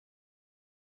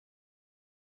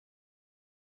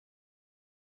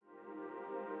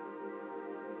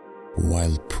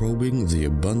While probing the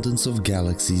abundance of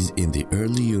galaxies in the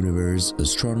early universe,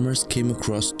 astronomers came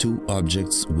across two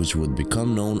objects which would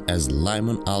become known as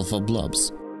Lyman-alpha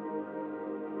blobs.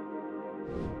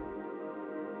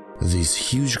 These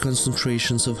huge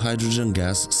concentrations of hydrogen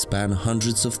gas span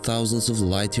hundreds of thousands of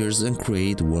light years and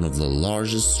create one of the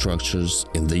largest structures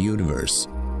in the universe.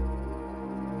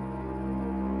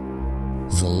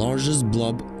 The largest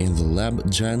blob in the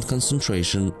lab giant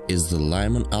concentration is the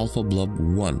Lyman-alpha blob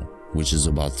 1, which is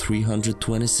about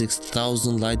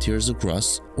 326,000 light years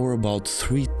across, or about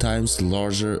 3 times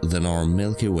larger than our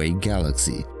Milky Way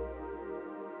galaxy.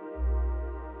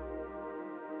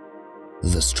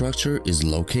 The structure is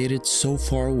located so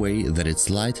far away that its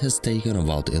light has taken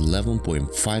about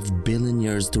 11.5 billion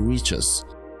years to reach us.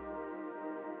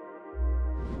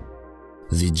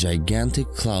 The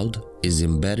gigantic cloud is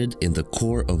embedded in the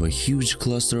core of a huge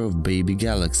cluster of baby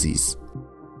galaxies.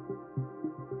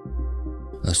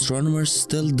 Astronomers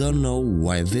still don't know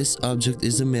why this object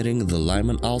is emitting the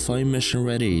Lyman-alpha emission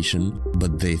radiation,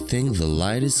 but they think the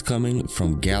light is coming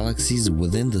from galaxies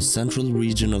within the central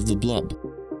region of the blob.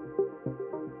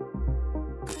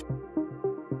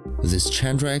 This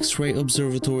Chandra X-ray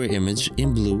observatory image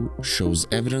in blue shows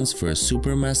evidence for a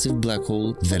supermassive black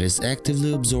hole that is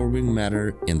actively absorbing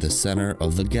matter in the center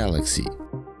of the galaxy.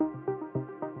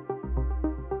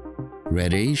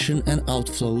 Radiation and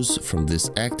outflows from this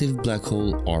active black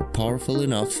hole are powerful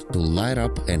enough to light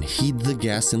up and heat the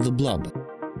gas in the blob.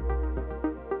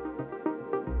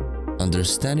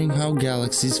 Understanding how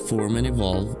galaxies form and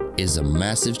evolve is a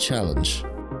massive challenge.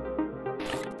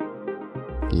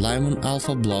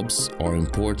 Lyman-alpha blobs are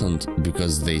important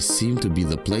because they seem to be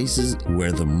the places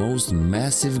where the most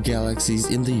massive galaxies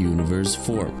in the universe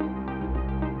form.